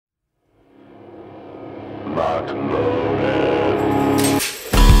locked and loaded.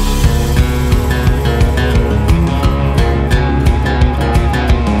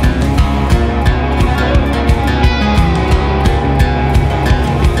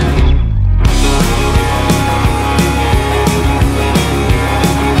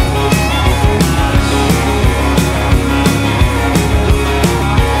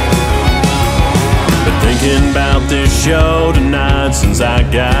 Thinking about this show tonight since I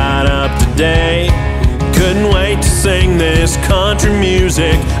got up today. Couldn't wait to sing this country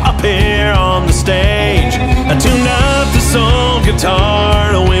music up here on the stage. I tuned up this old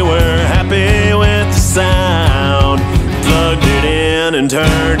guitar and we were happy with the sound. Plugged it in and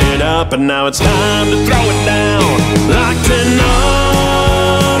turned it up, and now it's time to throw it down. Locked and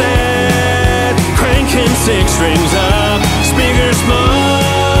loaded, cranking 6 strings up, speakers smoking.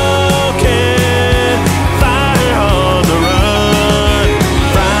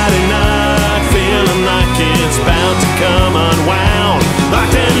 About to come unwound,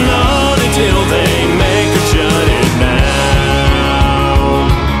 locked and loaded till they make her shut it down.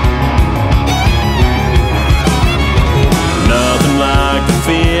 Nothing like the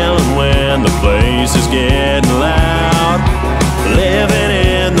feeling when the place is getting loud. Living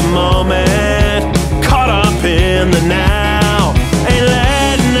in the moment, caught up in the now. Ain't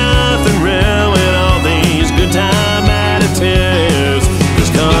letting nothing ruin all these good time attitudes. This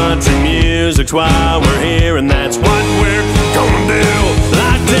country music's why we're here, and that's why